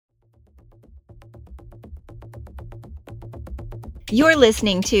You're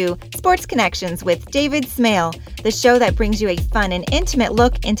listening to Sports Connections with David Smale, the show that brings you a fun and intimate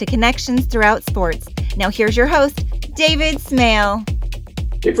look into connections throughout sports. Now here's your host, David Smale.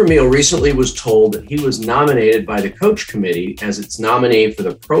 Dick Vermeil recently was told that he was nominated by the coach committee as its nominee for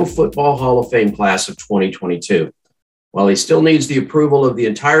the Pro Football Hall of Fame class of 2022. While he still needs the approval of the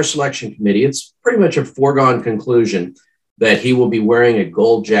entire selection committee, it's pretty much a foregone conclusion that he will be wearing a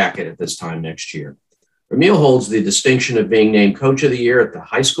gold jacket at this time next year. Vermeil holds the distinction of being named Coach of the Year at the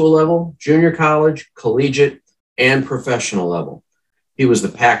high school level, junior college, collegiate, and professional level. He was the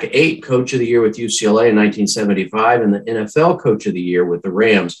Pac-8 Coach of the Year with UCLA in 1975 and the NFL Coach of the Year with the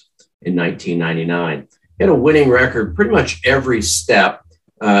Rams in 1999. He had a winning record pretty much every step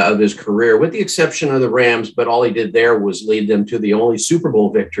of his career, with the exception of the Rams, but all he did there was lead them to the only Super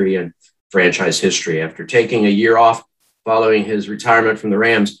Bowl victory in franchise history. After taking a year off following his retirement from the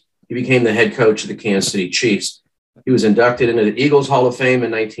Rams, he became the head coach of the Kansas City Chiefs. He was inducted into the Eagles Hall of Fame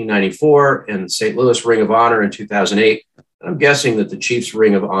in 1994 and the St. Louis Ring of Honor in 2008. I'm guessing that the Chiefs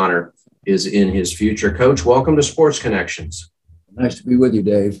Ring of Honor is in his future. Coach, welcome to Sports Connections. Nice to be with you,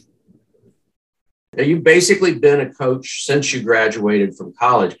 Dave. Now, you've basically been a coach since you graduated from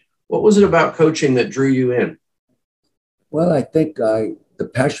college. What was it about coaching that drew you in? Well, I think the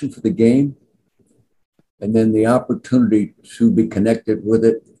passion for the game and then the opportunity to be connected with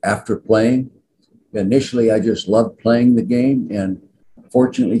it after playing. Initially, I just loved playing the game. And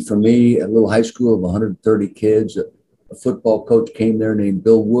fortunately for me, a little high school of 130 kids, a football coach came there named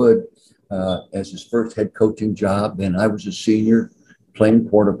Bill Wood as his first head coaching job. And I was a senior playing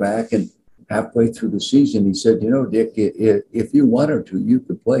quarterback. And halfway through the season, he said, Dick, if you wanted to, you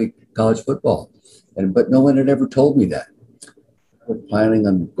could play college football. But no one had ever told me that. I was planning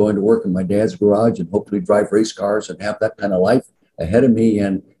on going to work in my dad's garage and hopefully drive race cars and have that kind of life ahead of me.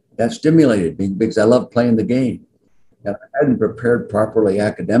 And that stimulated me because I loved playing the game. And I hadn't prepared properly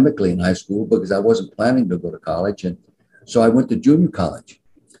academically in high school because I wasn't planning to go to college. And so I went to junior college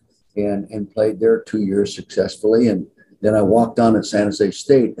and played there 2 years successfully. And then I walked on at San Jose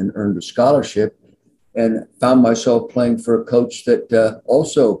State and earned a scholarship and found myself playing for a coach that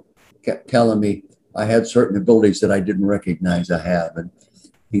also kept telling me I had certain abilities that I didn't recognize I have. And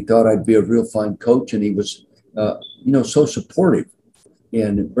he thought I'd be a real fine coach. And he was, so supportive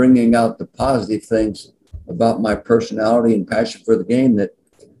in bringing out the positive things about my personality and passion for the game that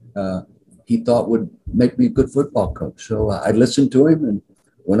he thought would make me a good football coach. So I listened to him and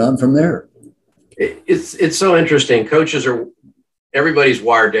went on from there. It's so interesting. Everybody's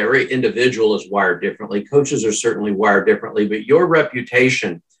wired, every individual is wired differently. Coaches are certainly wired differently, but your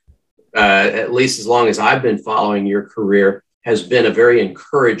reputation, at least as long as I've been following your career, has been a very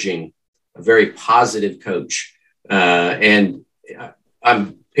encouraging, a very positive coach. And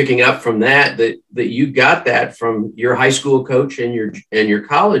I'm picking up from that you got that from your high school coach and your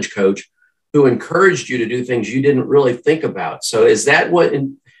college coach, who encouraged you to do things you didn't really think about. So is that what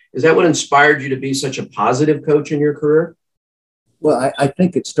inspired you to be such a positive coach in your career? Well, I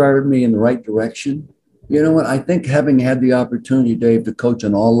think it started me in the right direction. You know what? I think having had the opportunity, Dave, to coach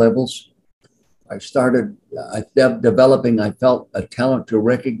on all levels, I felt a talent to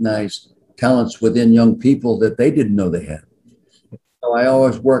recognize talents within young people that they didn't know they had. So I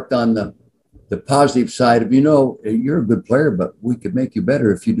always worked on the positive side of, you're a good player, but we could make you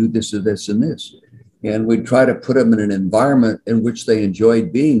better if you do this or this and this. And we'd try to put them in an environment in which they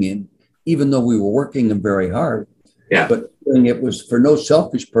enjoyed being in, even though we were working them very hard. Yeah. But it was for no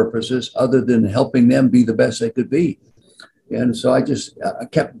selfish purposes other than helping them be the best they could be. And so I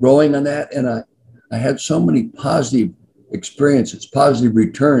kept growing on that. And I had so many positive experiences, positive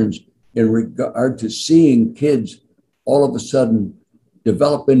returns in regard to seeing kids all of a sudden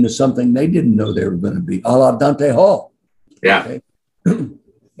develop into something they didn't know they were going to be, a la Dante Hall. Yeah. Okay?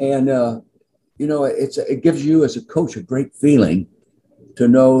 And, it gives you as a coach a great feeling to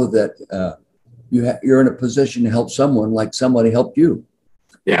know that you're in a position to help someone like somebody helped you.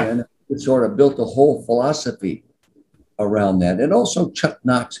 Yeah. And it sort of built a whole philosophy around that. And also Chuck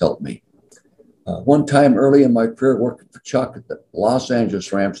Knox helped me. One time early in my career working for Chuck at the Los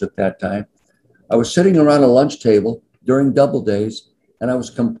Angeles Rams at that time, I was sitting around a lunch table during double days, and I was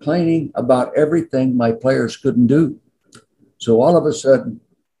complaining about everything my players couldn't do. So all of a sudden,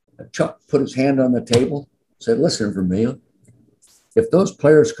 Chuck put his hand on the table, said, "Listen, Vermeil, if those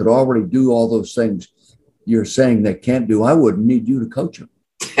players could already do all those things you're saying they can't do, I wouldn't need you to coach them."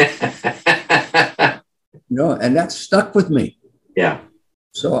 And that stuck with me. Yeah.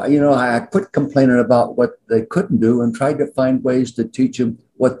 So, I quit complaining about what they couldn't do and tried to find ways to teach them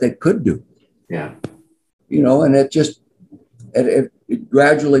what they could do. Yeah. And it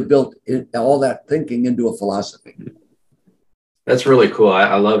gradually built all that thinking into a philosophy. That's really cool.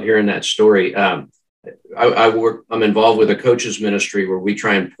 I love hearing that story. I'm involved with a coaches ministry where we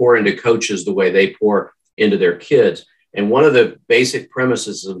try and pour into coaches the way they pour into their kids. And one of the basic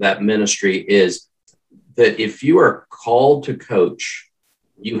premises of that ministry is that if you are called to coach,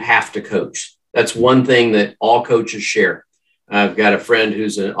 you have to coach. That's one thing that all coaches share. I've got a friend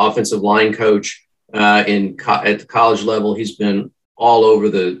who's an offensive line coach at the college level. He's been all over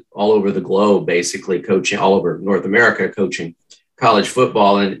the globe, basically coaching all over North America, coaching college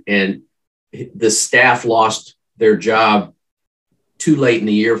football. And the staff lost their job too late in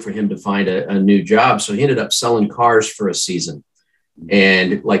the year for him to find a new job. So he ended up selling cars for a season.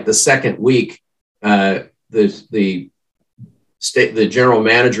 And like the second week, the general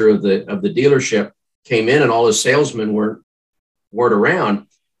manager of the dealership came in and all his salesmen weren't around.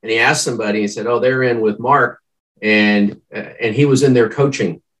 And he asked somebody, he said, "Oh, they're in with Mark." And he was in there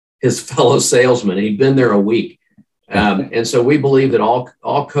coaching his fellow salesman. He'd been there a week. And so we believe that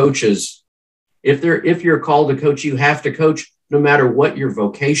all coaches, if you're called to coach, you have to coach no matter what your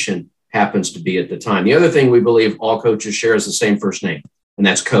vocation happens to be at the time. The other thing we believe all coaches share is the same first name, and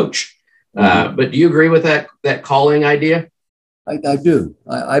that's coach. But do you agree with that calling idea? I do.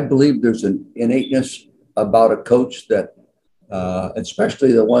 I believe there's an innateness about a coach that,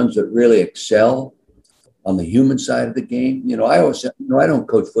 especially the ones that really excel on the human side of the game. I always say, I don't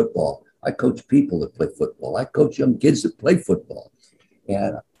coach football. I coach people that play football. I coach young kids that play football.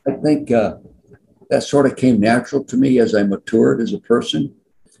 And I think that sort of came natural to me as I matured as a person.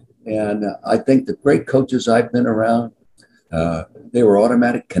 And I think the great coaches I've been around, they were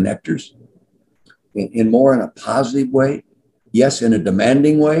automatic connectors in more in a positive way. Yes, in a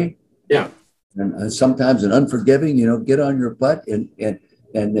demanding way. Yeah. And sometimes an unforgiving, get on your butt. And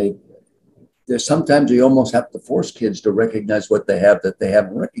there's sometimes you almost have to force kids to recognize what they have that they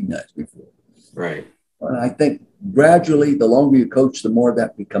haven't recognized before. Right. And I think gradually, the longer you coach, the more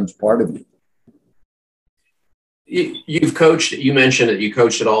that becomes part of you. You've coached, you mentioned that you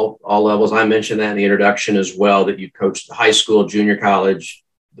coached at all levels. I mentioned that in the introduction as well, that you coached the high school, junior college,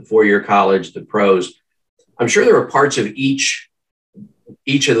 the 4-year college, the pros. I'm sure there are parts of each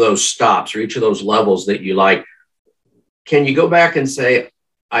of those stops or each of those levels that you like. Can you go back and say,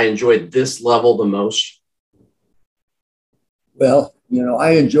 I enjoyed this level the most? Well,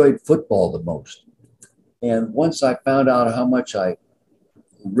 I enjoyed football the most. And once I found out how much I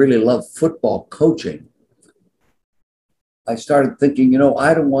really love football coaching, I started thinking,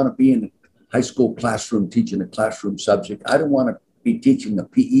 I don't want to be in a high school classroom teaching a classroom subject. I don't want to be teaching a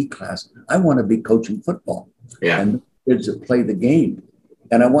PE class. I want to be coaching football. Yeah. And kids that play the game.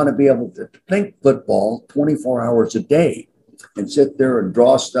 And I want to be able to think football 24 hours a day and sit there and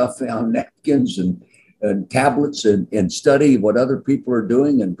draw stuff on napkins and tablets and study what other people are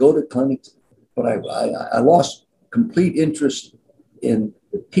doing and go to clinics. But I lost complete interest in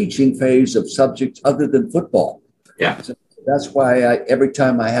the teaching phase of subjects other than football. Yeah. So that's why every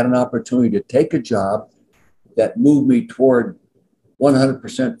time I had an opportunity to take a job that moved me toward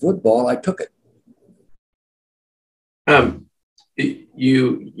 100% football, I took it.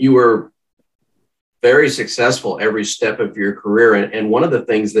 You were very successful every step of your career. And one of the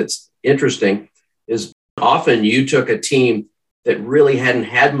things that's interesting is often you took a team that really hadn't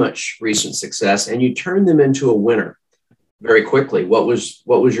had much recent success and you turned them into a winner very quickly. What was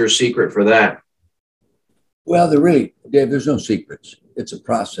your secret for that? Well, Dave, there's no secrets. It's a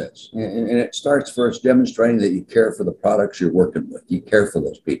process. And it starts first demonstrating that you care for the products you're working with. You care for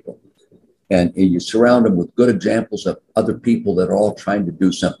those people. And you surround them with good examples of other people that are all trying to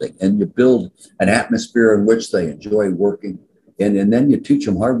do something. And you build an atmosphere in which they enjoy working. And then you teach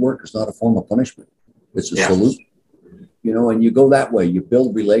them hard work is not a form of punishment. It's a solution. And you go that way. You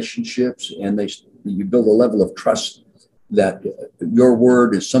build relationships and you build a level of trust that your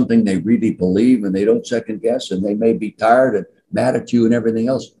word is something they really believe and they don't second guess. And they may be tired and mad at you and everything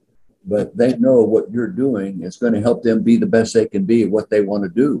else, but they know what you're doing is going to help them be the best they can be at what they want to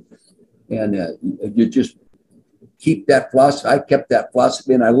do. And you just keep that philosophy. I kept that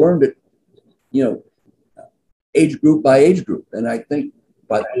philosophy and I learned it, age group by age group. And I think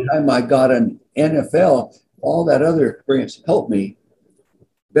by the time I got an NFL, all that other experience helped me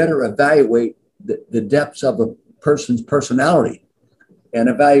better evaluate the depths of a person's personality and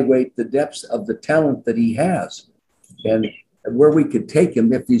evaluate the depths of the talent that he has and where we could take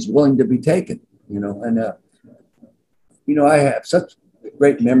him if he's willing to be taken, I have such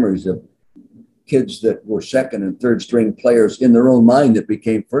great memories of kids that were second and third string players in their own mind that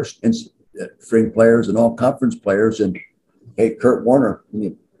became first string players and all conference players. And hey, Kurt Warner,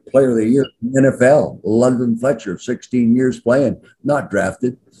 player of the year, NFL, London Fletcher, 16 years playing, not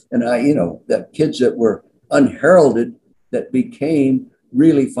drafted. And that kids that were unheralded that became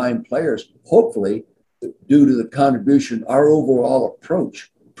really fine players, hopefully due to the contribution our overall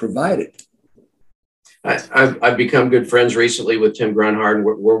approach provided. I've become good friends recently with Tim Grunhard, and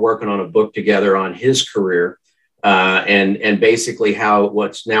we're working on a book together on his career, and basically how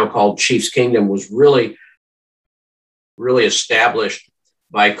what's now called Chiefs Kingdom was really established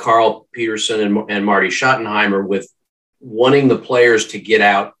by Carl Peterson and Marty Schottenheimer, with wanting the players to get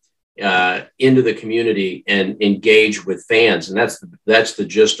out into the community and engage with fans, and that's the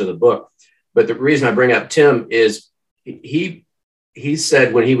gist of the book. But the reason I bring up Tim is he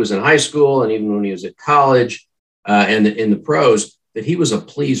said when he was in high school and even when he was at college and in the pros that he was a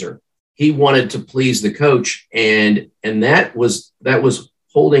pleaser. He wanted to please the coach, and that was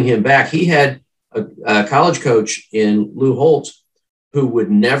holding him back. He had a college coach in Lou Holtz who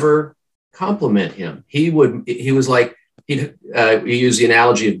would never compliment him. He was like, he used the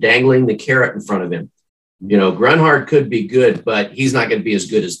analogy of dangling the carrot in front of him. You know, Grunhard could be good, but he's not going to be as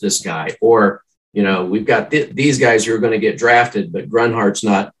good as this guy. Or, you know, we've got these guys who are going to get drafted, but Grunhard's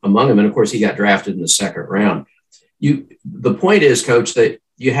not among them. And of course, he got drafted in the second round. The point is, Coach, that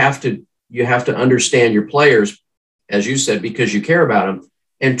you have to understand your players, as you said, because you care about them,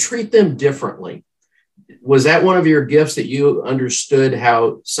 and treat them differently. Was that one of your gifts, that you understood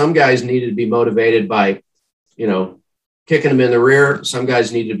how some guys needed to be motivated by, you know, kicking them in the rear? Some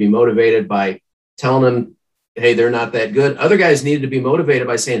guys needed to be motivated by telling them, hey, they're not that good. Other guys needed to be motivated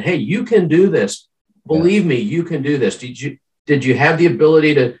by saying, hey, you can do this. Believe me, you can do this. Did you have the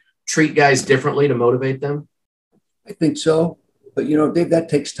ability to treat guys differently to motivate them? I think so. But, you know, Dave, that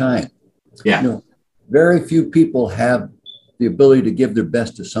takes time. Yeah. You know, very few people have the ability to give their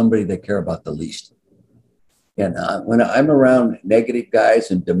best to somebody they care about the least. And when I'm around negative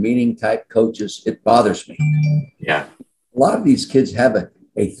guys and demeaning type coaches, it bothers me. Yeah. A lot of these kids have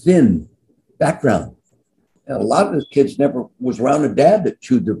a thin background. And a lot of those kids never was around a dad that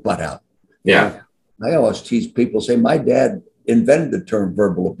chewed their butt out. Yeah. I always tease people, say, my dad invented the term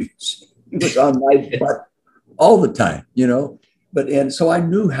verbal abuse. He was on my butt all the time, you know. And so I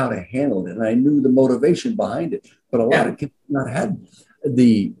knew how to handle it, and I knew the motivation behind it. But a lot of kids not had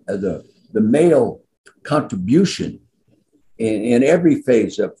the male contribution in every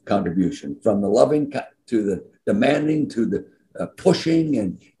phase of contribution, from the loving to the demanding to the pushing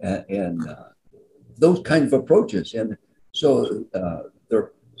and those kinds of approaches. And so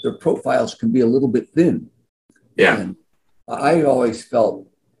their profiles can be a little bit thin. Yeah. And I always felt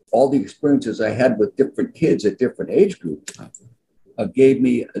all the experiences I had with different kids at different age groups gave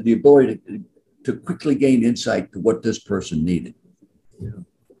me the ability to quickly gain insight to what this person needed.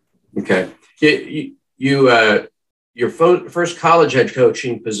 Okay. Your first college head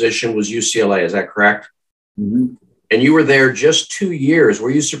coaching position was UCLA. Is that correct? Mm-hmm. And you were there just 2 years.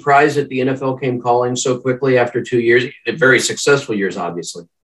 Were you surprised that the NFL came calling so quickly after 2 years? Very successful years, obviously.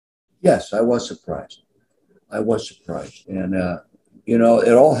 Yes, I was surprised. And, you know,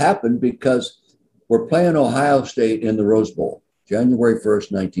 it all happened because we're playing Ohio State in the Rose Bowl, January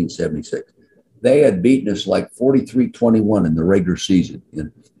 1st, 1976. They had beaten us like 43-21 in the regular season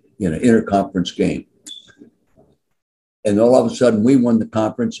in an interconference game. And all of a sudden, we won the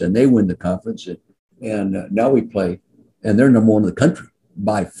conference and they win the conference. And now we play, and they're number one in the country,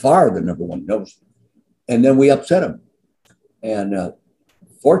 by far the number one. And then we upset them. And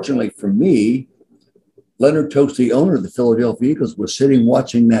fortunately for me, Leonard Toast, the owner of the Philadelphia Eagles, was sitting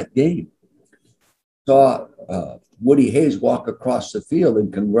watching that game. Saw Woody Hayes walk across the field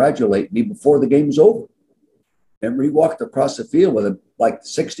and congratulate me before the game was over. Remember, he walked across the field with like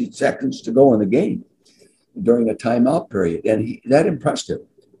 60 seconds to go in the game during a timeout period, and that impressed him.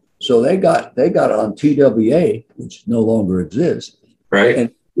 So they got on TWA, which no longer exists, right,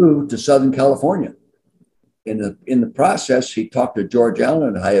 and flew to Southern California. In the process, he talked to George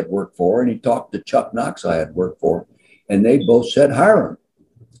Allen, I had worked for, and he talked to Chuck Knox, I had worked for, and they both said hire him.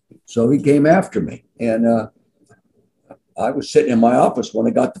 So he came after me, and I was sitting in my office when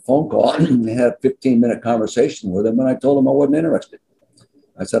I got the phone call and had a 15-minute conversation with him, and I told him I wasn't interested.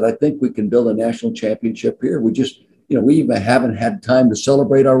 I said, I think we can build a national championship here. We just, we even haven't had time to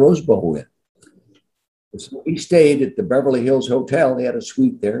celebrate our Rose Bowl win. So he stayed at the Beverly Hills Hotel. They had a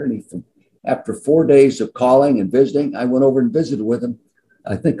suite there, and after 4 days of calling and visiting, I went over and visited with him.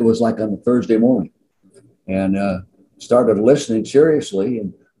 I think it was like on a Thursday morning, and started listening seriously.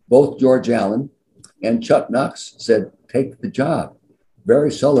 And both George Allen and Chuck Knox said, take the job.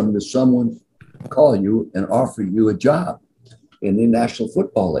 Very seldom does someone call you and offer you a job in the National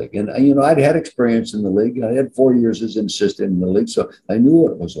Football League. And, I'd had experience in the league. I had 4 years as an assistant in the league, so I knew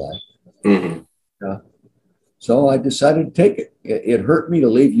what it was like. Mm-hmm. So I decided to take it. It hurt me to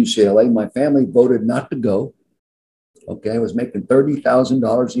leave UCLA. My family voted not to go. Okay, I was making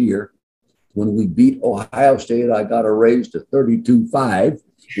 $30,000 a year. When we beat Ohio State, I got a raise to 32.5.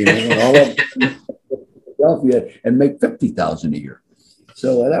 And all of Philadelphia and make 50,000 a year.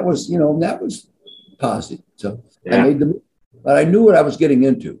 So that was, that was positive. So I made the move, but I knew what I was getting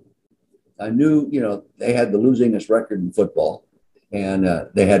into. I knew, they had the losingest record in football, and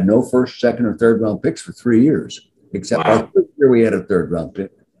they had no first, second, or third round picks for 3 years, except our first year we had a third round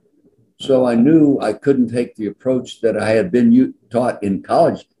pick. So I knew I couldn't take the approach that I had been taught in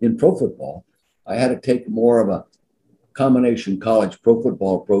college in pro football. I had to take more of a combination college pro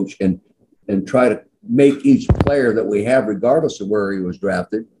football approach and try to make each player that we have, regardless of where he was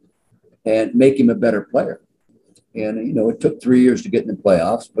drafted, and make him a better player. And, it took 3 years to get in the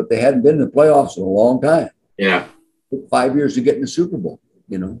playoffs, but they hadn't been in the playoffs in a long time. Yeah. It took 5 years to get in the Super Bowl,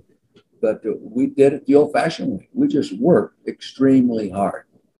 but we did it the old fashioned way. We just worked extremely hard.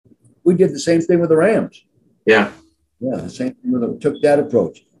 We did the same thing with the Rams. Yeah. Yeah, the same thing with them. Took that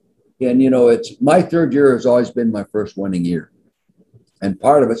approach. And, it's my third year has always been my first winning year. And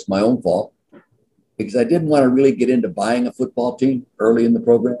part of it's my own fault because I didn't want to really get into buying a football team early in the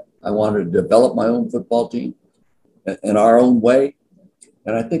program. I wanted to develop my own football team in our own way.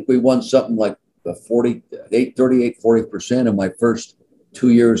 And I think we won something like 40% in my first 2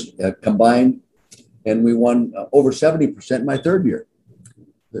 years combined. And we won over 70% in my third year.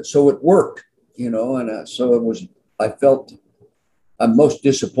 So it worked, and so it was, I felt I'm most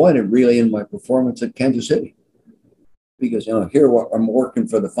disappointed really in my performance at Kansas City because, here I'm working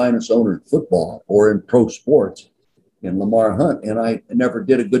for the finest owner in football or in pro sports in Lamar Hunt. And I never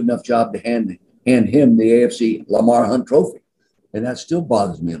did a good enough job to hand him the AFC Lamar Hunt trophy. And that still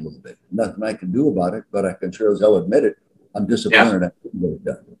bothers me a little bit. Nothing I can do about it, but I can sure as hell admit it. I'm disappointed I couldn't get it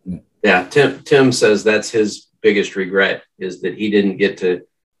done. Yeah. Tim says that's his biggest regret is that he didn't get to.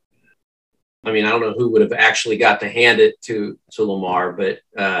 I mean, I don't know who would have actually got to hand it to Lamar, but,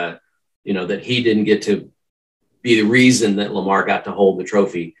 that he didn't get to be the reason that Lamar got to hold the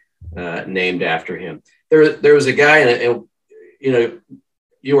trophy named after him. There was a guy, and you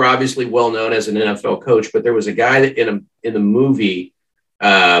were obviously well known as an NFL coach, but there was a guy that in the movie,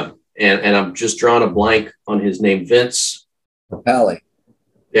 and I'm just drawing a blank on his name, Vince Papale.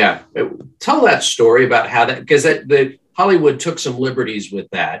 Yeah. Tell that story about how that, because the Hollywood took some liberties with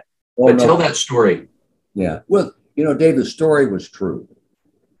that. But tell that story. Yeah. Well, Dave, the story was true.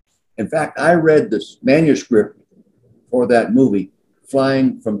 In fact, I read this manuscript for that movie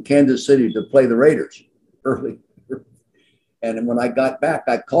flying from Kansas City to play the Raiders early. And when I got back,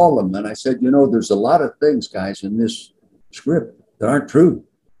 I called them and I said, there's a lot of things, guys, in this script that aren't true.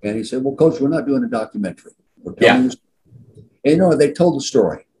 And he said, well, Coach, we're not doing a documentary. We're telling you. And, they told the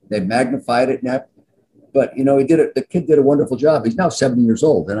story. They magnified it. But, he did it. The kid did a wonderful job. He's now 70 years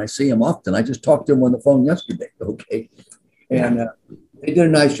old, and I see him often. I just talked to him on the phone yesterday. Okay. And they did a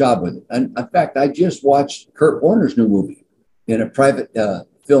nice job with it. And in fact, I just watched Kurt Warner's new movie in a private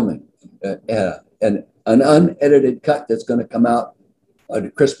filming, and an unedited cut that's going to come out on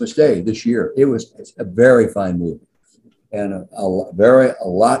Christmas Day this year. It's a very fine movie and a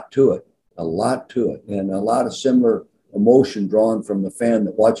lot to it, and a lot of similar emotion drawn from the fan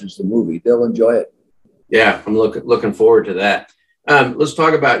that watches the movie. They'll enjoy it. Yeah, I'm looking forward to that. Let's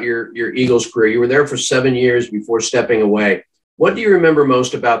talk about your Eagles career. You were there for 7 years before stepping away. What do you remember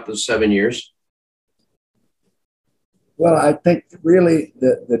most about those 7 years? Well, I think really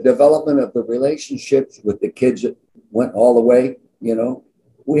the development of the relationships with the kids that went all the way.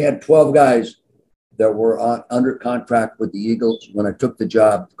 We had 12 guys that were under contract with the Eagles when I took the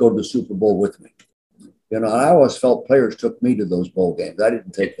job to go to the Super Bowl with me. And I always felt players took me to those bowl games. I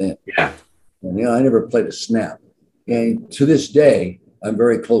didn't take them. Yeah. And, I never played a snap. And to this day, I'm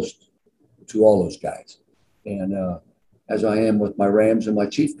very close to all those guys. And as I am with my Rams and my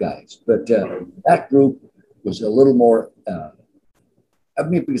Chief guys. But that group was a little more,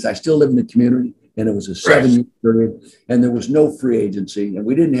 because I still live in the community and it was a 7-year period and there was no free agency and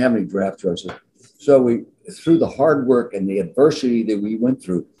we didn't have any draft choices. So through the hard work and the adversity that we went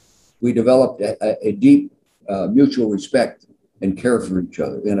through, we developed a deep mutual respect and care for each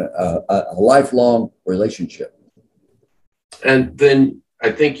other in a lifelong relationship. And then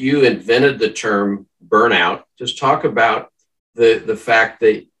I think you invented the term burnout. Just talk about the fact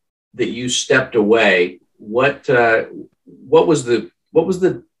that you stepped away. What was the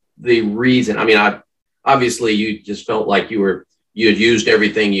reason? I mean, obviously you just felt like you had used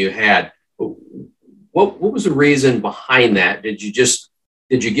everything you had. What was the reason behind that? Did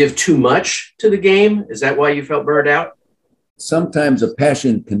you give too much to the game? Is that why you felt burned out? Sometimes a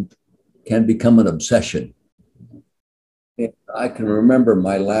passion can become an obsession. And I can remember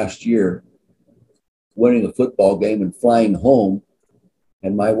my last year winning a football game and flying home.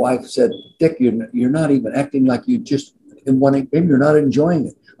 And my wife said, Dick, you're not even acting like you just won a game. You're not enjoying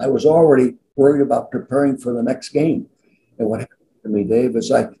it. I was already worried about preparing for the next game. And what happened to me, Dave, is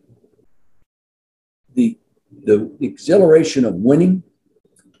like the exhilaration of winning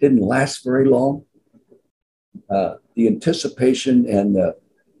didn't last very long. The anticipation and the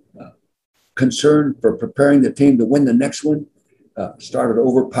concern for preparing the team to win the next one started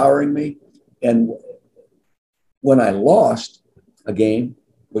overpowering me. And when I lost a game,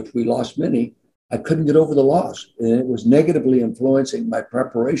 which we lost many, I couldn't get over the loss. And it was negatively influencing my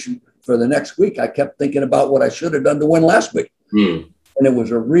preparation for the next week. I kept thinking about what I should have done to win last week. And it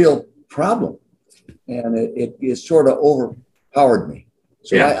was a real problem. And it sort of overpowered me.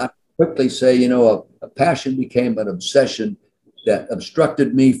 So I quickly say, a passion became an obsession that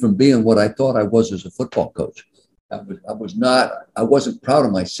obstructed me from being what I thought I was as a football coach. I wasn't proud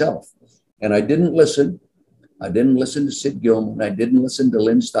of myself. And I didn't listen. I didn't listen to Sid Gilman. I didn't listen to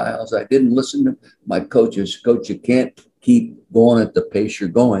Lynn Stiles. I didn't listen to my coaches. Coach, you can't keep going at the pace you're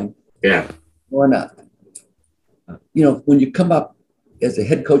going. Yeah. Or not. When you come up as a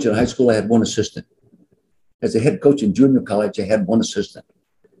head coach in high school, I had one assistant. As a head coach in junior college, I had one assistant.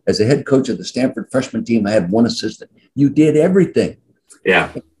 As a head coach of the Stanford freshman team, I had one assistant. You did everything.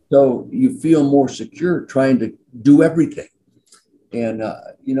 Yeah. So you feel more secure trying to do everything. And,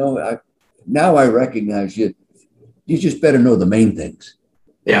 now I recognize you just better know the main things.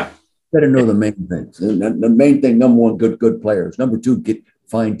 Yeah. Better know the main things. And the main thing, number one, good players. Number two,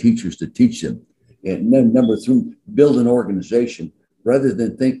 find teachers to teach them. And then number three, build an organization rather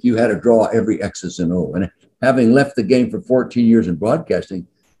than think you had to draw every X's and O. And having left the game for 14 years in broadcasting,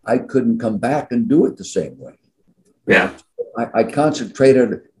 I couldn't come back and do it the same way. Yeah. I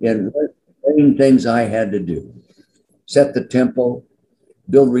concentrated in learning things I had to do. Set the tempo,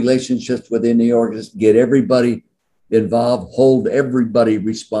 build relationships within the organization, get everybody involved, hold everybody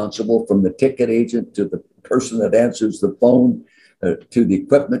responsible, from the ticket agent to the person that answers the phone to the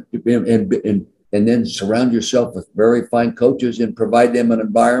equipment, and then surround yourself with very fine coaches and provide them an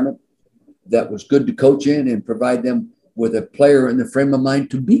environment that was good to coach in and provide them with a player in the frame of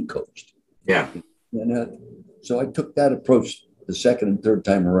mind to be coached. Yeah. And so I took that approach the second and third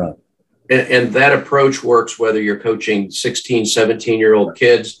time around. And that approach works whether you're coaching 16, 17-year-old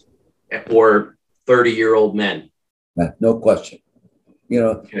kids or 30-year-old men. No question.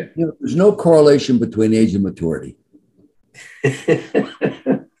 There's no correlation between age and maturity.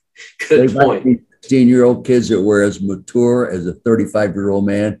 Good point. 16-year-old kids that were as mature as a 35-year-old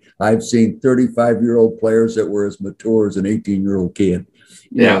man. I've seen 35-year-old players that were as mature as an 18-year-old kid.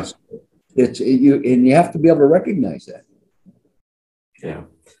 You have to be able to recognize that. Yeah.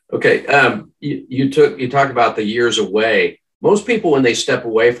 Okay. You talked about the years away. Most people, when they step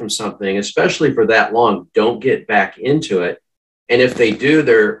away from something, especially for that long, don't get back into it. And if they do,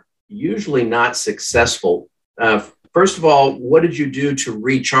 they're usually not successful. First of all, what did you do to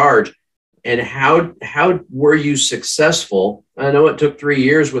recharge? And how were you successful? I know it took 3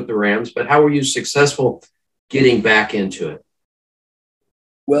 years with the Rams, but how were you successful getting back into it?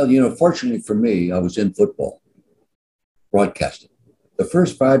 Well, fortunately for me, I was in football, broadcasting. The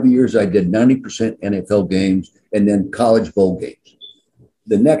first 5 years, I did 90% NFL games and then college bowl games.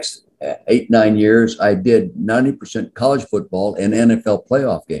 The next 8-9 years, I did 90% college football and NFL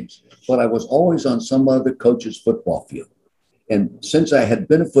playoff games. But I was always on some other coach's football field. And since I had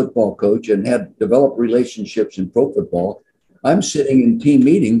been a football coach and had developed relationships in pro football, I'm sitting in team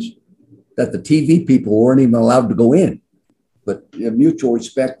meetings that the TV people weren't even allowed to go in. But mutual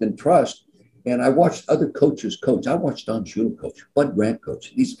respect and trust. And I watched other coaches coach. I watched Don Shula coach, Bud Grant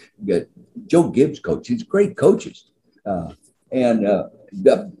coach, Joe Gibbs coach. These great coaches. And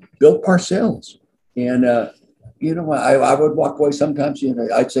Bill Parcells. And, I would walk away sometimes,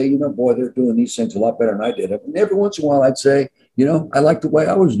 I'd say, boy, they're doing these things a lot better than I did. And every once in a while I'd say, I like the way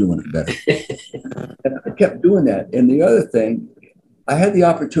I was doing it better. And I kept doing that. And the other thing, I had the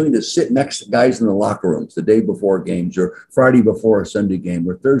opportunity to sit next to guys in the locker rooms the day before games, or Friday before a Sunday game,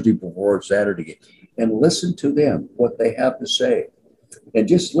 or Thursday before a Saturday game, and listen to them, what they have to say. And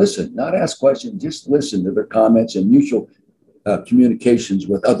just listen, not ask questions, just listen to their comments and mutual communications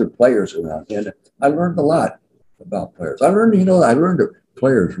with other players around. And I learned a lot about players. I learned that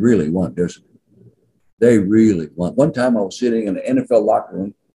players really want discipline. They really want. One time I was sitting in an NFL locker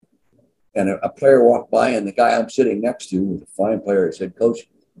room, and a player walked by, and the guy I'm sitting next to was a fine player. He said, Coach,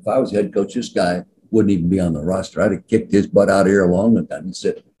 if I was head coach, this guy wouldn't even be on the roster. I'd have kicked his butt out of here a long time. He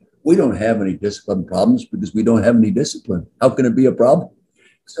said, we don't have any discipline problems because we don't have any discipline. How can it be a problem?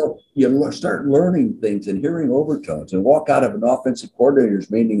 So you start learning things and hearing overtones, and walk out of an offensive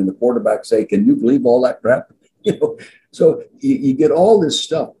coordinator's meeting and the quarterback say, "Can you believe all that crap?" So you get all this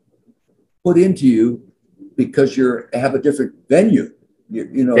stuff put into you because you have a different venue.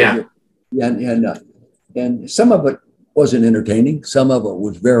 Yeah. And some of it wasn't entertaining. Some of it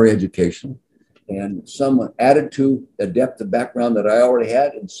was very educational, and some added to the depth of background that I already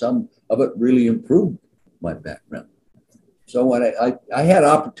had, and some of it really improved my background. So when I had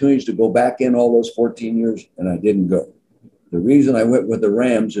opportunities to go back in all those 14 years, and I didn't go. The reason I went with the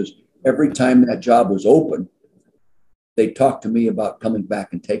Rams is every time that job was open, they talked to me about coming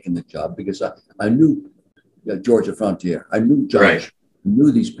back and taking the job because I knew Georgia Frontiere. I knew Josh. Right. I knew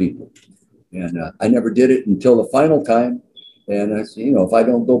these people. And I never did it until the final time. And I said, if I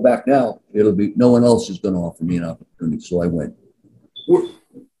don't go back now, it'll be no one else is going to offer me an opportunity. So I went.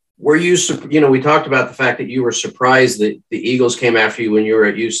 Were you, we talked about the fact that you were surprised that the Eagles came after you when you were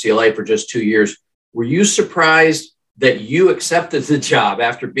at UCLA for just 2 years. Were you surprised that you accepted the job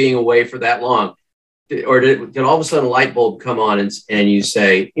after being away for that long? Or did all of a sudden a light bulb come on and you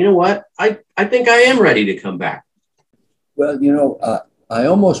say, you know what, I think I am ready to come back? Well, I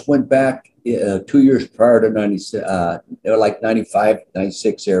almost went back 2 years prior to 96, like 95,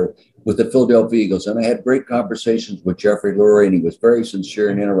 96 era with the Philadelphia Eagles. And I had great conversations with Jeffrey Lurie, and he was very sincere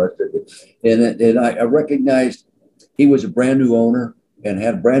and interested. And I recognized he was a brand new owner and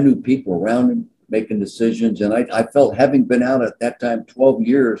had brand new people around him making decisions. And I felt, having been out at that time 12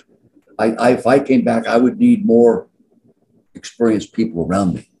 years, if I came back, I would need more experienced people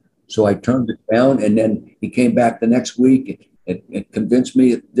around me. So I turned it down, and then he came back the next week and convinced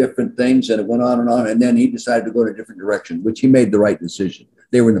me of different things, and it went on. And then he decided to go in a different direction, which he made the right decision.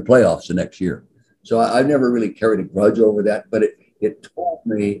 They were in the playoffs the next year. So I never really carried a grudge over that, but it told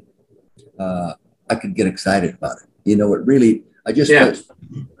me I could get excited about it. It really, I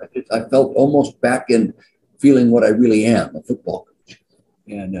felt almost back in feeling what I really am, a football coach.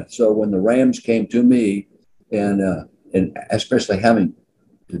 And so when the Rams came to me, and especially having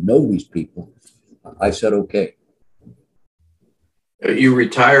to know these people, I said, okay. You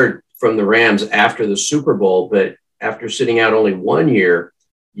retired from the Rams after the Super Bowl, but after sitting out only 1 year,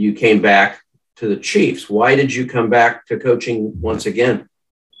 you came back to the Chiefs. Why did you come back to coaching once again?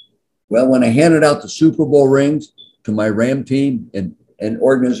 Well, when I handed out the Super Bowl rings to my Ram team and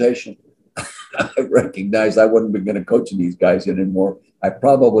organization, I recognized I wasn't going to coach these guys anymore. I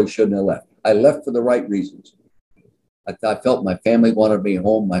probably shouldn't have left. I left for the right reasons. I felt my family wanted me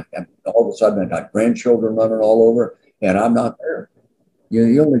home. All of a sudden, I got grandchildren running all over, and I'm not there.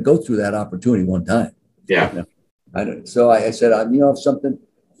 You only go through that opportunity one time. Yeah. So I said, if something,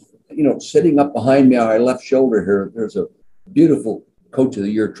 sitting up behind me on my left shoulder here, there's a beautiful Coach of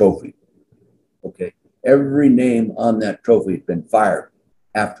the Year trophy. Okay. Every name on that trophy has been fired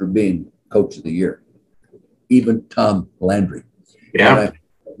after being Coach of the Year, even Tom Landry. Yeah.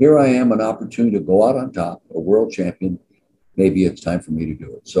 Here I am, an opportunity to go out on top, a world champion. Maybe it's time for me to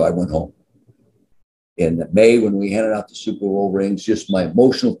do it. So I went home. In May, when we handed out the Super Bowl rings, just my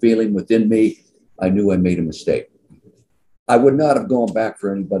emotional feeling within me, I knew I made a mistake. I would not have gone back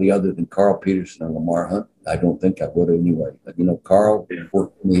for anybody other than Carl Peterson and Lamar Hunt. I don't think I would anyway. Carl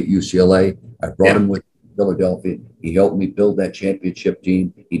worked with me at UCLA. I brought him with Philadelphia. He helped me build that championship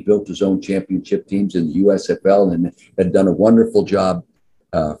team. He built his own championship teams in the USFL and had done a wonderful job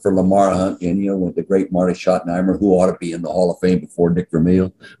for Lamar Hunt. And, with the great Marty Schottenheimer, who ought to be in the Hall of Fame before Dick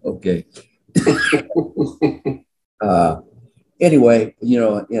Vermeil. Okay. Anyway,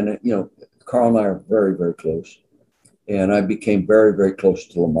 Carl and I are very, very close. And I became very, very close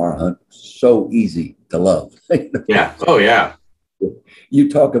to Lamar Hunt. So easy to love. Yeah. Oh, yeah. You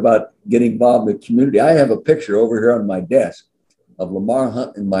talk about getting involved in the community. I have a picture over here on my desk of Lamar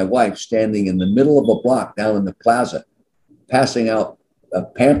Hunt and my wife standing in the middle of a block down in the plaza, passing out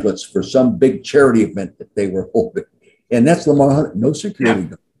pamphlets for some big charity event that they were holding. And that's Lamar Hunt, no security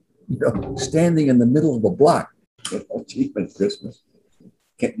guard, standing in the middle of a block. Achievement Christmas.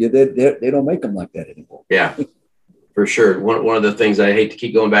 They don't make them like that anymore. Yeah. For sure. One of the things, I hate to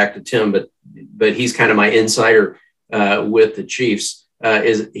keep going back to Tim, but he's kind of my insider with the Chiefs,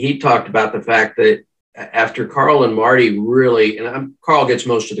 is he talked about the fact that after Carl and Marty really, and Carl gets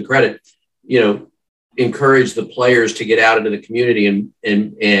most of the credit, encouraged the players to get out into the community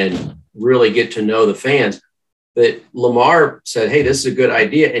and really get to know the fans, that Lamar said, hey, this is a good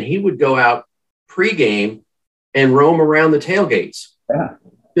idea. And he would go out pregame and roam around the tailgates. Yeah.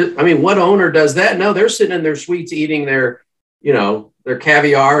 I mean, what owner does that? No, they're sitting in their suites eating their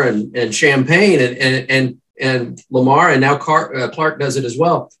caviar and champagne and Lamar, and now Clark does it as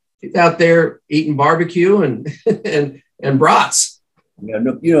well. He's out there eating barbecue and brats.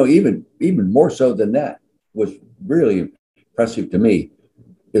 Even more so than that was really impressive to me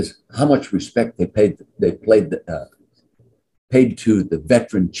is how much respect paid to the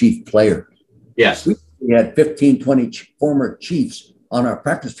veteran chief players. Yes. We had 15, 20 former chiefs on our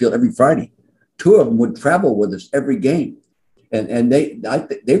practice field every Friday. Two of them would travel with us every game. And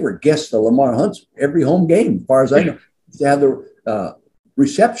they were guests of Lamar Hunt's every home game, as far as I know. They had the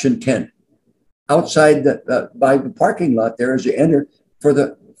reception tent outside by the parking lot there as you enter for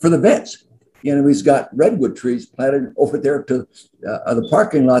the vets. He's got redwood trees planted over there to the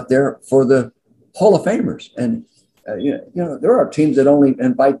parking lot there for the Hall of Famers. And there are teams that only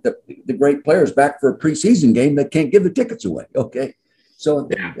invite the great players back for a preseason game that can't give the tickets away. Okay, so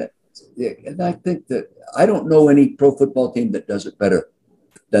and I think that I don't know any pro football team that does it better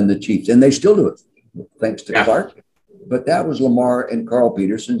than the Chiefs, and they still do it thanks to Clark. But that was Lamar and Carl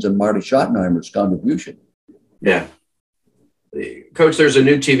Peterson's and Marty Schottenheimer's contribution. Yeah. Coach, there's a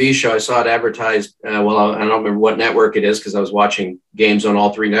new TV show. I saw it advertised. I don't remember what network it is because I was watching games on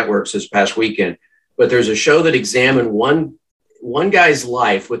all three networks this past weekend. But there's a show that examined one guy's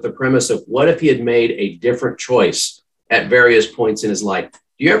life with the premise of what if he had made a different choice at various points in his life.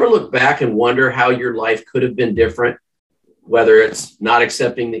 Do you ever look back and wonder how your life could have been different, whether it's not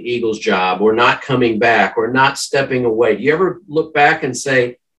accepting the Eagles job or not coming back or not stepping away? Do you ever look back and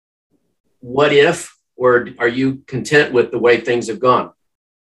say, what if? Or are you content with the way things have gone?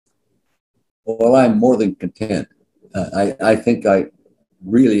 Well, I'm more than content. I think I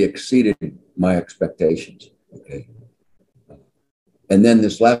really exceeded my expectations. Okay. And then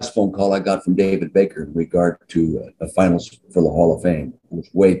this last phone call I got from David Baker in regard to a finals for the Hall of Fame was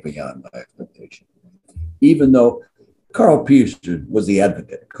way beyond my expectation. Even though Carl Peterson was the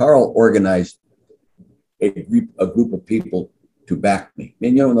advocate, Carl organized a group of people to back me.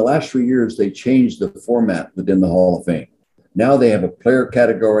 And, in the last 3 years, they changed the format within the Hall of Fame. Now they have a player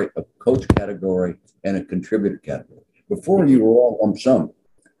category, a coach category, and a contributor category. Before you were all lump sum.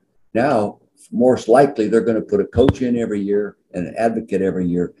 Now, most likely, they're going to put a coach in every year and an advocate every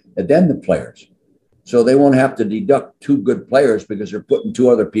year, and then the players. So they won't have to deduct two good players because they're putting two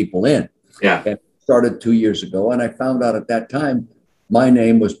other people in. Yeah. And started 2 years ago. And I found out at that time, my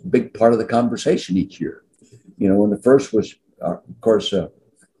name was a big part of the conversation each year. When the first was, of course, who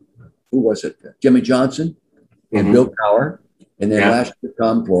was it? Jimmy Johnson and Bill Cowher. And then last year,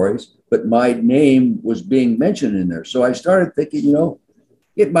 Tom Flores. But my name was being mentioned in there. So I started thinking,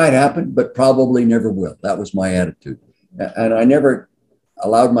 it might happen, but probably never will. That was my attitude. And I never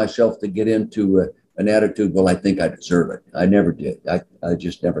allowed myself to get into an attitude, well, I think I deserve it. I never did. I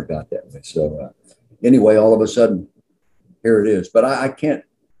just never got that way. So anyway, all of a sudden, here it is. But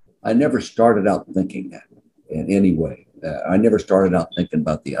I never started out thinking that in any way. I never started out thinking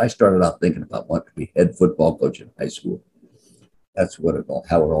about I started out thinking about wanting to be head football coach in high school. That's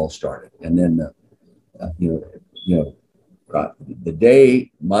how it all started. And then, the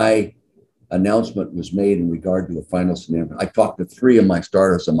day my announcement was made in regard to a final scenario, I talked to three of my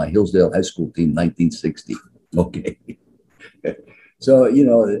starters on my Hillsdale High School team, 1960. Okay. So,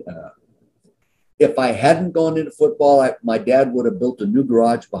 if I hadn't gone into football, my dad would have built a new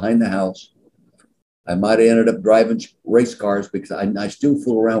garage behind the house. I might have ended up driving race cars because I still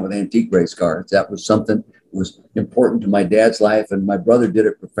fool around with antique race cars. That was something that was important to my dad's life, and my brother did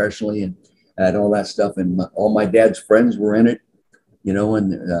it professionally and all that stuff. And all my dad's friends were in it,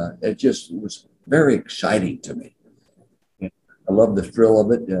 and it just was very exciting to me. I love the thrill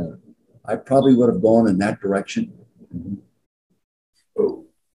of it. I probably would have gone in that direction.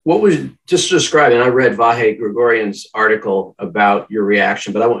 What was just describing? I read Vahe Gregorian's article about your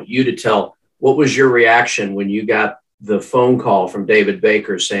reaction, but I want you to tell, what was your reaction when you got the phone call from David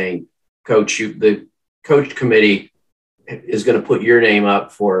Baker saying, Coach, the coach committee is going to put your name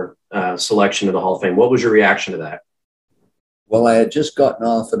up for selection of the Hall of Fame? What was your reaction to that? Well, I had just gotten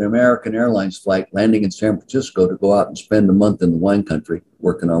off an American Airlines flight landing in San Francisco to go out and spend a month in the wine country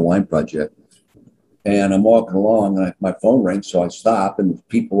working on a wine project. And I'm walking along and my phone rings. So I stop and there's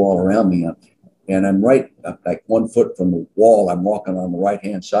people all around me. And I'm right like 1 foot from the wall. I'm walking on the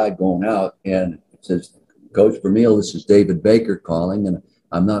right-hand side going out. And it says, Coach Vermeil, this is David Baker calling. And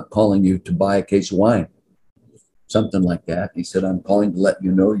I'm not calling you to buy a case of wine. Something like that. He said, I'm calling to let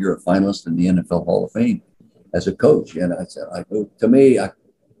you know you're a finalist in the NFL Hall of Fame as a coach. And I said, to me, I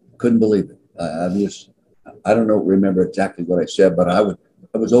couldn't believe it. I don't remember exactly what I said, but it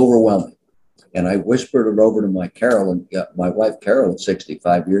was overwhelming. And I whispered it over to my wife, Carol, at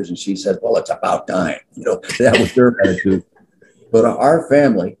 65 years. And she said, well, it's about time. That was her attitude. But our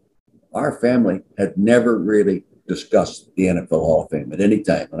family had never really discussed the NFL Hall of Fame at any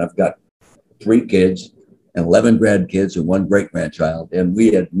time. And I've got 3 kids and 11 grandkids and one great grandchild, and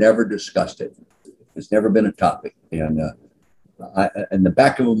we had never discussed it. It's never been a topic. And in the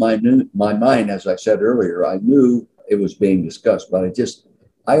back of my mind, as I said earlier, I knew it was being discussed, but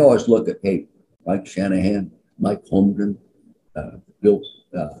I always look at, hey, Mike Shanahan, Mike Holmgren, Bill,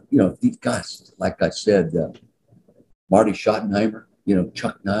 these guys, like I said, Marty Schottenheimer,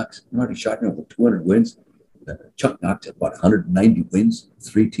 Chuck Knox, Marty Schottenheimer with 200 wins. Chuck Knox had about 190 wins,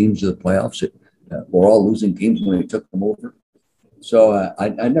 3 teams of the playoffs. Were all losing teams when he took them over. So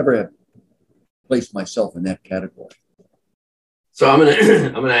I never have placed myself in that category. So I'm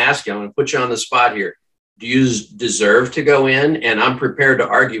gonna ask you. I'm gonna put you on the spot here. Do you deserve to go in? And I'm prepared to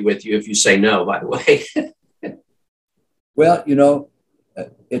argue with you if you say no. By the way. Well,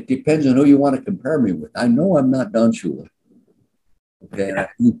 it depends on who you want to compare me with. I know I'm not Don Shula. Okay.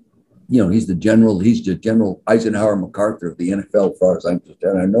 He's the General Eisenhower MacArthur of the NFL, as far as I'm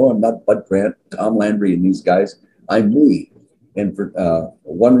concerned. I know I'm not Bud Grant, Tom Landry, and these guys. I'm me. And for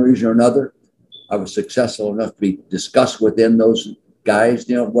one reason or another, I was successful enough to be discussed within those guys.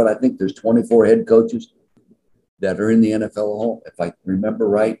 What I think there's 24 head coaches that are in the NFL. If I remember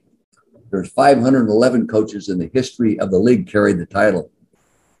right, there's 511 coaches in the history of the league carried the title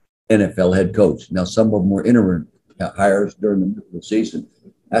NFL head coach. Now, some of them were interim hires during the season.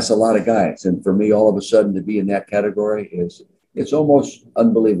 That's a lot of guys. And for me, all of a sudden to be in that category it's almost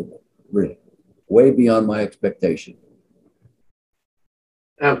unbelievable, really, way beyond my expectation.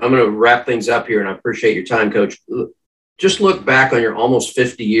 I'm going to wrap things up here, and I appreciate your time, Coach. Just look back on your almost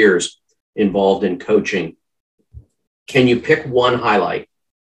 50 years involved in coaching. Can you pick one highlight?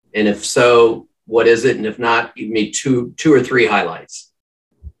 And if so, what is it? And if not, give me two or three highlights.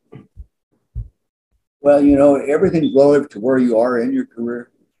 Well, everything's relative to where you are in your career.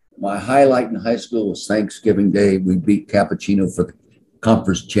 My highlight in high school was Thanksgiving Day. We beat Cappuccino for the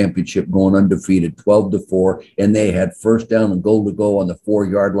conference championship, going undefeated 12-4, and they had first down and goal to go on the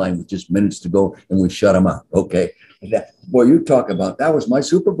 4-yard line with just minutes to go, and we shut them out. Okay. Boy, you talk about, that was my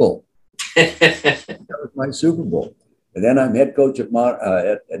Super Bowl. That was my Super Bowl. And then I'm head coach at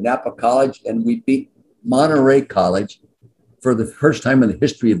Napa College, and we beat Monterey College for the first time in the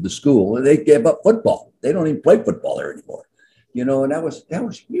history of the school. And they gave up football. They don't even play football there anymore. And that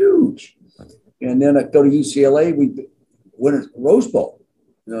was huge. And then I go to UCLA, we win a Rose Bowl.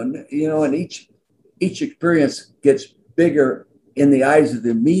 And each experience gets bigger in the eyes of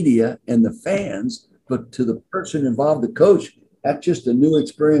the media and the fans, but to the person involved, the coach, that's just a new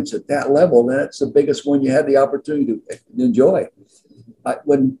experience at that level. And that's the biggest one you had the opportunity to enjoy.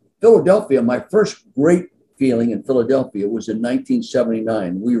 When Philadelphia, my first great feeling in Philadelphia was in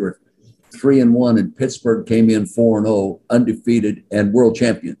 1979. We were 3-1, and Pittsburgh came in 4-0, undefeated and world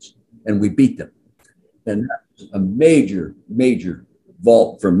champions, and we beat them. And that was a major, major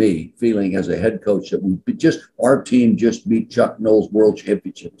vault for me, feeling as a head coach that our team just beat Chuck Noll's world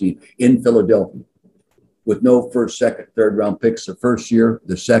championship team in Philadelphia with no first, second, third round picks the first year,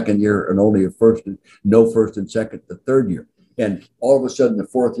 the second year, and only no first and second the third year. And all of a sudden, the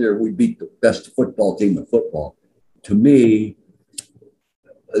fourth year, we beat the best football team in football. To me,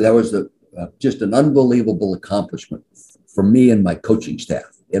 that was just an unbelievable accomplishment for me and my coaching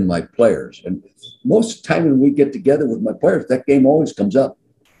staff and my players. And most of the time when we get together with my players, that game always comes up.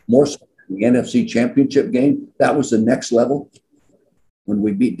 More so the NFC Championship game, that was the next level when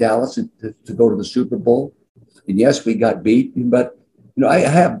we beat Dallas to go to the Super Bowl. And yes, we got beat, but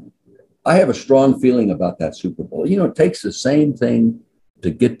I have a strong feeling about that Super Bowl. It takes the same thing to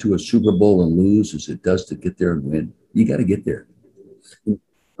get to a Super Bowl and lose as it does to get there and win. You got to get there.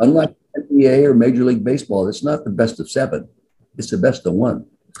 Unlike NBA or Major League Baseball, it's not the best of 7. It's the best of 1.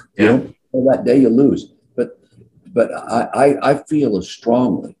 Yeah. You don't know that day you lose. But I feel as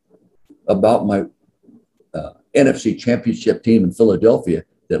strongly about my NFC Championship team in Philadelphia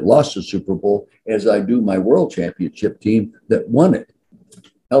that lost the Super Bowl as I do my World Championship team that won it.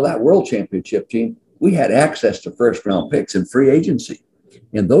 Now, that World Championship team, we had access to first-round picks and free agency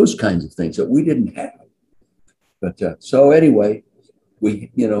and those kinds of things that we didn't have. But so anyway,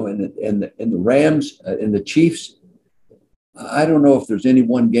 we, and the Rams and the Chiefs, I don't know if there's any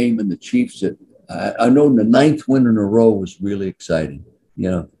one game in the Chiefs that I know the 9th win in a row was really exciting.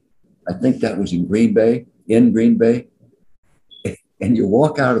 I think that was in Green Bay, and you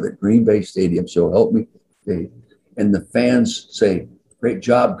walk out of the Green Bay Stadium, so help me, and the fans say, "Great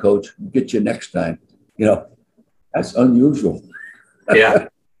job, coach. We'll get you next time." That's unusual. Yeah.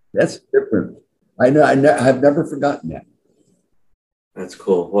 That's different. I've never forgotten that. That's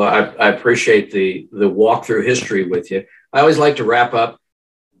cool. Well, I appreciate the walk through history with you. I always like to wrap up,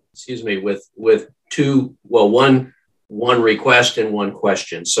 with one request and one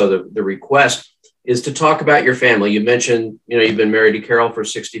question. So the request, is to talk about your family. You mentioned, you've been married to Carol for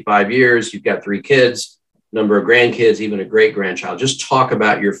 65 years. You've got 3 kids, number of grandkids, even a great grandchild. Just talk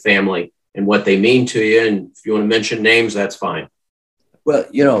about your family and what they mean to you. And if you want to mention names, that's fine. Well,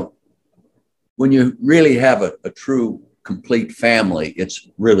 when you really have a true, complete family, it's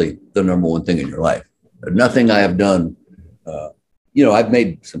really the number one thing in your life. Nothing I have done, I've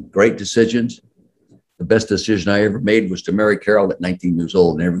made some great decisions. The best decision I ever made was to marry Carol at 19 years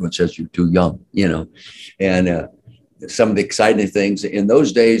old. And everyone says you're too young, and some of the exciting things in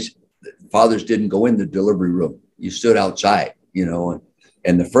those days, fathers didn't go in the delivery room. You stood outside,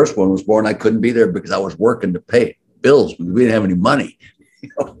 and the first one was born. I couldn't be there because I was working to pay bills because we didn't have any money.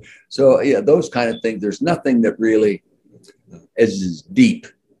 So yeah, those kind of things. There's nothing that really is deep.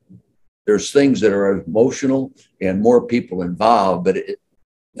 There's things that are emotional and more people involved, but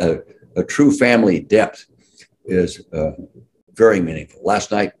a true family depth is very meaningful.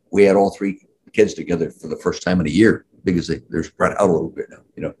 Last night, we had all 3 kids together for the first time in a year because they're spread out a little bit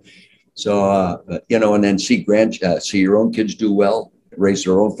now, So, and then see your own kids do well, raise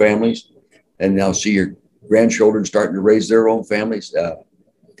their own families, and now see your grandchildren starting to raise their own families.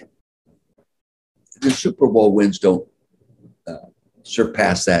 The Super Bowl wins don't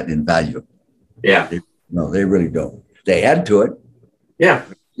surpass that in value. Yeah. They really don't. They add to it. Yeah.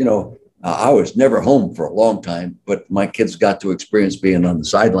 I was never home for a long time, but my kids got to experience being on the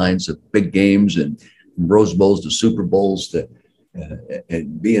sidelines of big games and from Rose Bowls to Super Bowls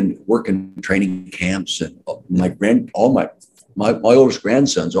and working training camps. And my oldest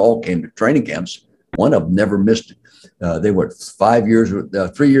grandsons all came to training camps. One of them never missed. They were 3 years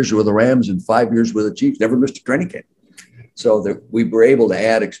with the Rams and 5 years with the Chiefs. Never missed a training camp. So we were able to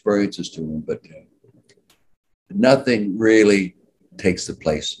add experiences to them, but nothing really takes the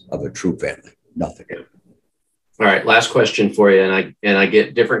place of a true family. Nothing. Yeah. All right. Last question for you. And I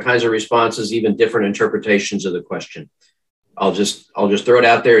get different kinds of responses, even different interpretations of the question. I'll just throw it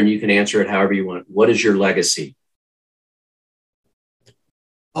out there and you can answer it however you want. What is your legacy?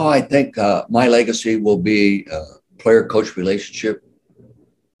 Oh, I think my legacy will be player-coach relationship,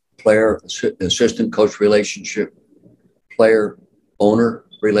 player-assistant coach relationship, player-owner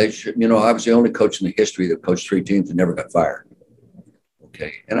relationship. I was the only coach in the history that coached 3 teams and never got fired.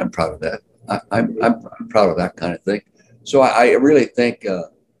 Okay, and I'm proud of that. I'm proud of that kind of thing. So I really think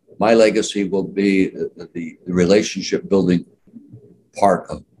my legacy will be the relationship building part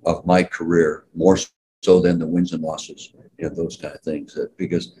of my career, more so than the wins and losses, those kind of things.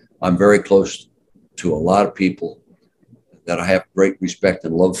 Because I'm very close to a lot of people that I have great respect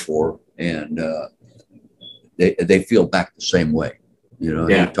and love for, and they feel back the same way.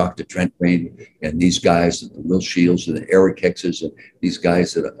 You talk to Trent Wayne and these guys, and the Will Shields and the Eric Hickses and these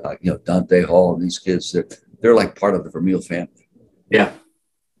guys that, Dante Hall and these kids, they're like part of the Vermeil family. Yeah.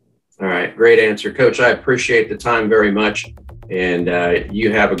 All right. Great answer, Coach. I appreciate the time very much. And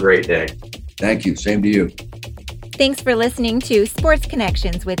you have a great day. Thank you. Same to you. Thanks for listening to Sports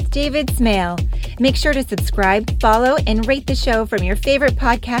Connections with David Smale. Make sure to subscribe, follow, and rate the show from your favorite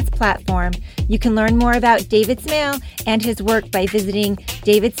podcast platform. You can learn more about David Smale and his work by visiting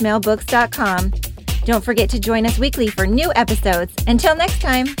davidsmalebooks.com. Don't forget to join us weekly for new episodes. Until next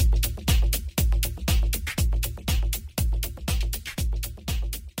time.